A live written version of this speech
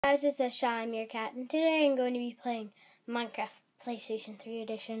Guys, it's a Shy Meerkat, and today I'm going to be playing Minecraft PlayStation 3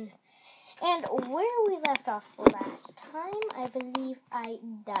 Edition. And where we left off last time, I believe I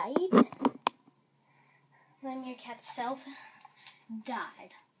died. My meerkat self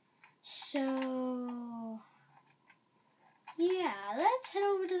died. So, yeah, let's head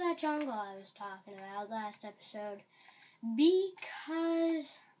over to that jungle I was talking about last episode. Because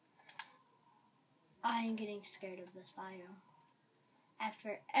I'm getting scared of this biome.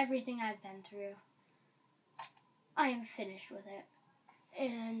 After everything I've been through, I am finished with it.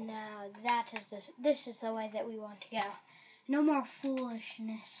 And now this is the way that we want to go. No more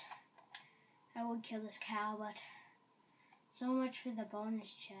foolishness. I would kill this cow, but so much for the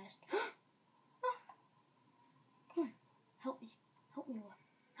bonus chest. Oh, come on, help me. Help me.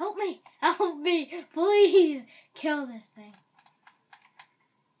 Help me. Help me. Please kill this thing.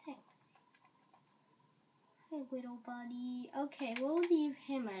 Hey, little buddy. Okay, we'll leave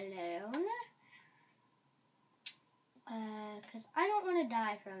him alone. Because I don't want to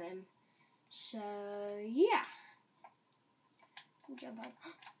die from him. So, yeah. Jump up.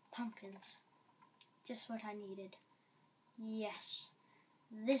 Pumpkins. Just what I needed. Yes.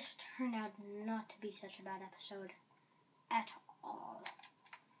 This turned out not to be such a bad episode. At all.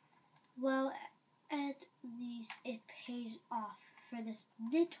 Well, at least it pays off for this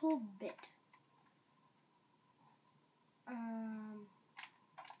little bit.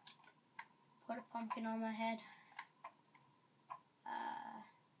 Put a pumpkin on my head.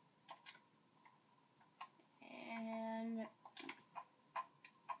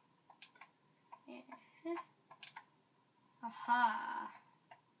 Aha!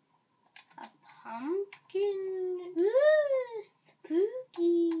 A pumpkin! Ooh,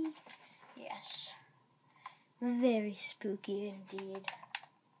 spooky! Yes. Very spooky indeed.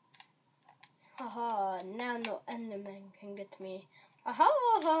 Haha, now no Enderman can get me. Aha!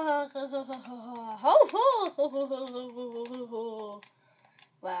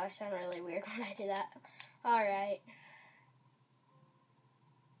 Wow, I sound really weird when I do that. Alright.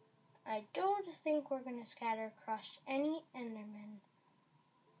 I don't think we're going to scatter across any Endermen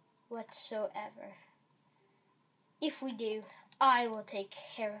whatsoever. If we do, I will take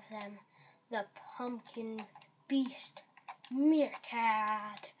care of them. The pumpkin beast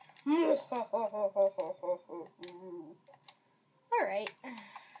meerkat. Alright.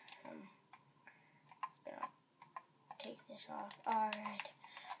 Gonna take this off. Alright.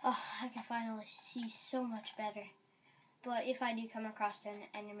 Oh, I can finally see so much better. But if I do come across an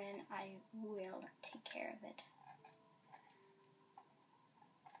Enderman, I will take care of it.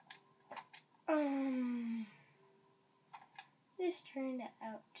 This turned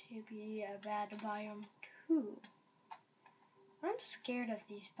out to be a bad biome too. I'm scared of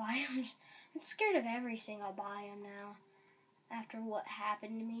these biomes. I'm scared of every single biome now. After what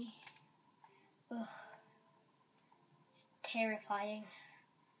happened to me. Ugh. It's terrifying.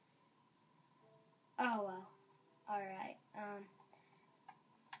 Oh well. Alright,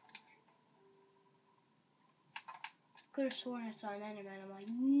 could have sworn I saw an Enderman. I'm like,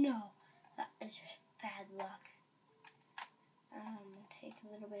 no, that is just bad luck. Take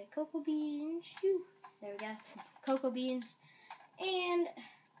a little bit of cocoa beans. Shoo. There we go. Cocoa beans. And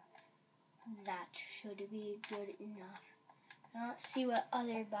that should be good enough. Now let's see what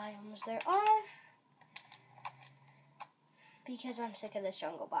other biomes there are. Because I'm sick of this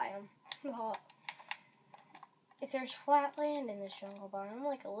jungle biome. Well, if there's flat land in this jungle biome,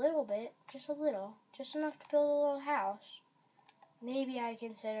 like a little bit, just a little, just enough to build a little house, maybe I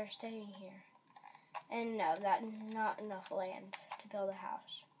consider staying here. And no, that's not enough land to build a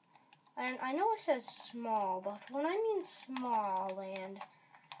house. And I know it says small, but when I mean small land,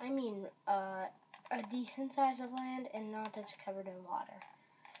 I mean a decent size of land and not that's covered in water.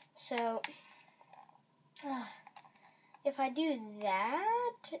 So, if I do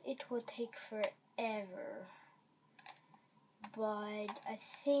that, it will take forever. But I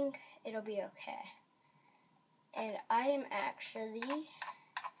think it'll be okay. And I am actually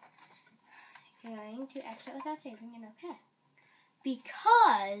going to exit without saving and okay.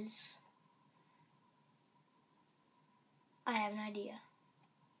 Because I have an idea.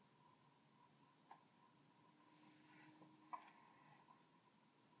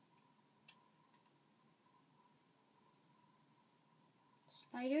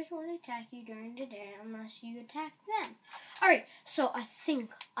 Spiders won't attack you during the day unless you attack them. Alright, so I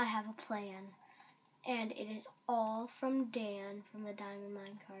think I have a plan. And it is all from Dan from the Diamond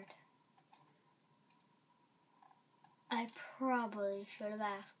Minecart. I probably should have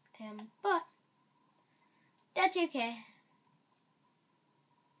asked him, but that's okay.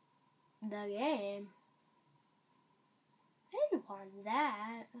 The game. didn't want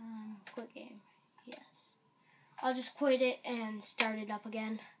that. Quit game. Yes. I'll just quit it and start it up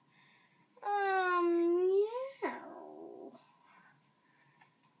again. Yeah.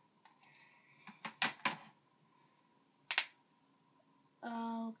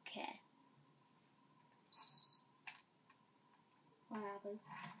 Okay. What happened?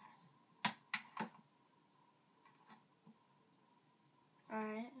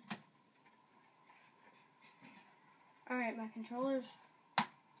 Alright. Alright, my controller's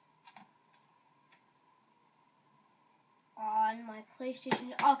on my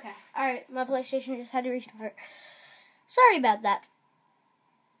PlayStation. Okay. Alright, my PlayStation just had to restart. Sorry about that.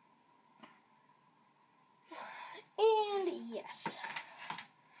 And yes.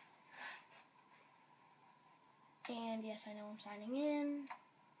 And yes, I know I'm signing in.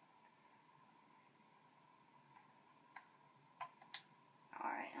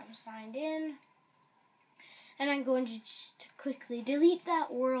 Alright, I'm signed in. And I'm going to just quickly delete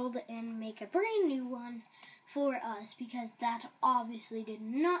that world and make a brand new one for us, because that obviously did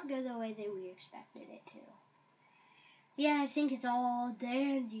not go the way that we expected it to. Yeah, I think it's all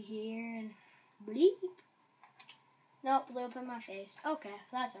there and here and bleep. Nope, blew up in my face. Okay,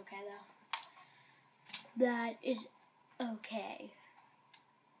 that's okay though. That is okay.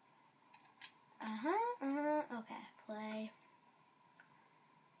 Okay, play.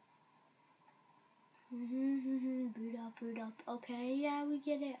 Boot up. Okay, yeah, we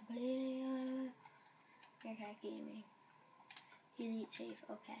get it. Okay, gaming. Elite save,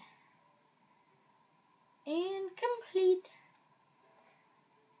 okay. And complete.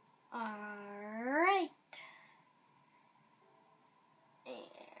 Alright.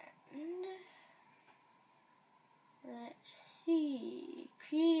 And let's see.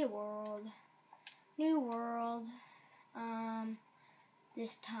 Create a world. New world.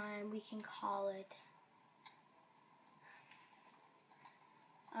 This time we can call it.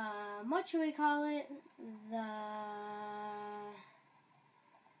 What should we call it? The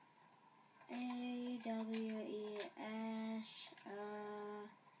Meerkat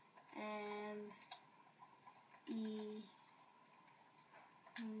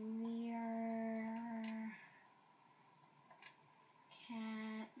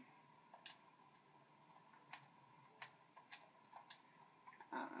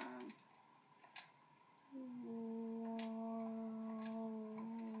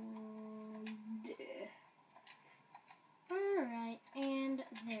Alright, and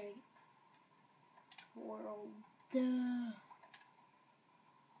there we go. World.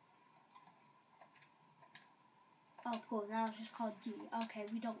 Oh, cool. Now it's just called D. Okay,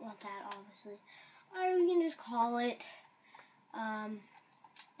 we don't want that, obviously. Alright, we can just call it, M.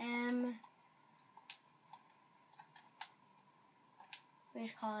 We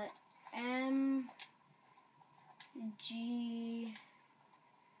just call it M. G.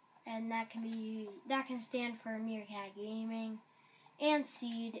 And that can stand for Meerkat Gaming. And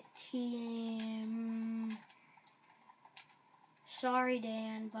Seed Team. Sorry,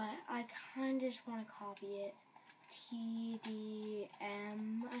 Dan, but I kind of just want to copy it. TDM.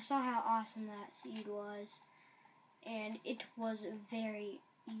 I saw how awesome that seed was, and it was very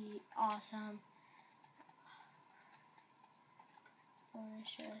awesome.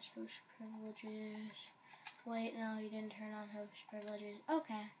 Host privileges. Wait, no, you didn't turn on host privileges.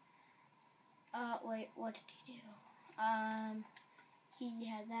 Okay. Wait, what did he do? He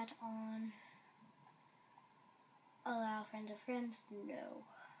had that on. Allow friends of friends? No.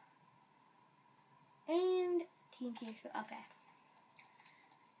 And TNT, okay.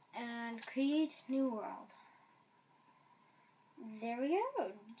 And create new world. There we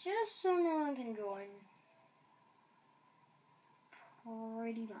go. Just so no one can join.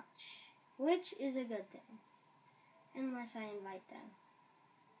 Pretty much. Which is a good thing. Unless I invite them.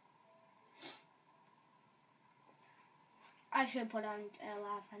 I should put on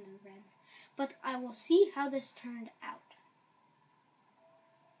allow friends and friends. But I will see how this turned out.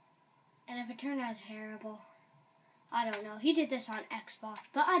 And if it turned out terrible, I don't know. He did this on Xbox,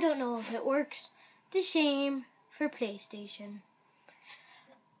 but I don't know if it works the same for PlayStation.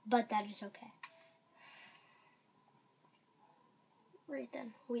 But that is okay. Right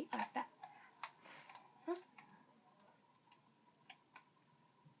then, we are back.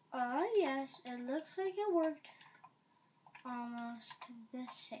 Yes, it looks like it worked almost the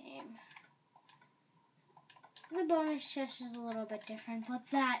same. The bonus chest is a little bit different, but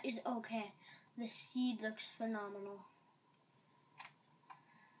that is okay. The seed looks phenomenal.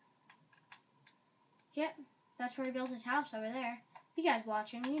 Yep, that's where he built his house over there. You guys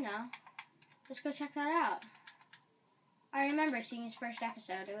watching, you know. Let's go check that out. I remember seeing his first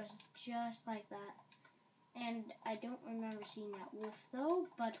episode. It was just like that. And I don't remember seeing that wolf though,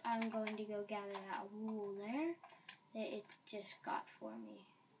 but I'm going to go gather that wool there that it just got for me.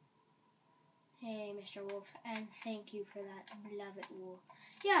 Hey, Mr. Wolf, and thank you for that beloved wool.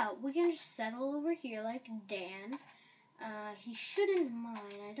 Yeah, we can just settle over here like Dan. He shouldn't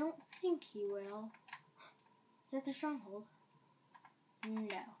mind. I don't think he will. Is that the stronghold? No.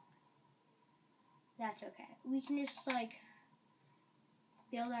 That's okay. We can just, like,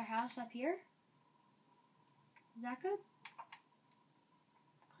 build our house up here. Is that good?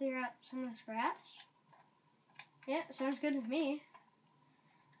 Clear out some of this grass. Yeah, sounds good with me.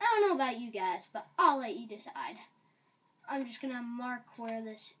 I don't know about you guys, but I'll let you decide. I'm just going to mark where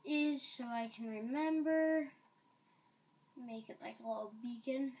this is so I can remember. Make it like a little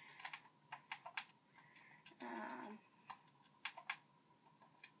beacon.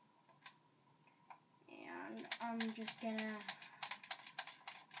 And I'm just going to...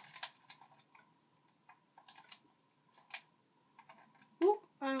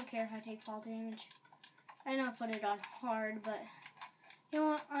 I don't care if I take fall damage. I know I put it on hard, but you know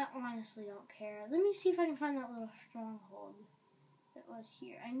what? I honestly don't care. Let me see if I can find that little stronghold that was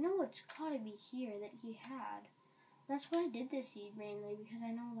here. I know it's gotta be here that he had. That's why I did this seed mainly, because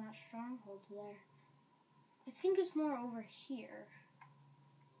I know that stronghold's there. I think it's more over here.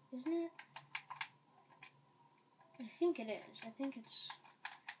 Isn't it? I think it is. I think it's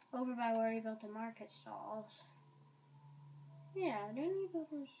over by where he built the market stalls. Yeah, didn't he build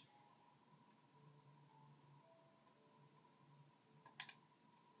those?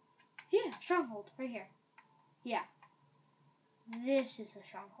 Yeah, stronghold, right here. Yeah. This is the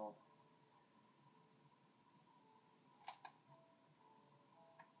stronghold.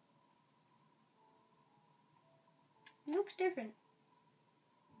 It looks different.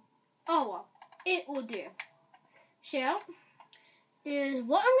 Oh well, it will do. So, is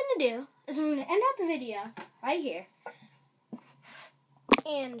what I'm going to do is I'm going to end out the video right here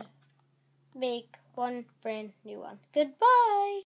and make one brand new one. Goodbye!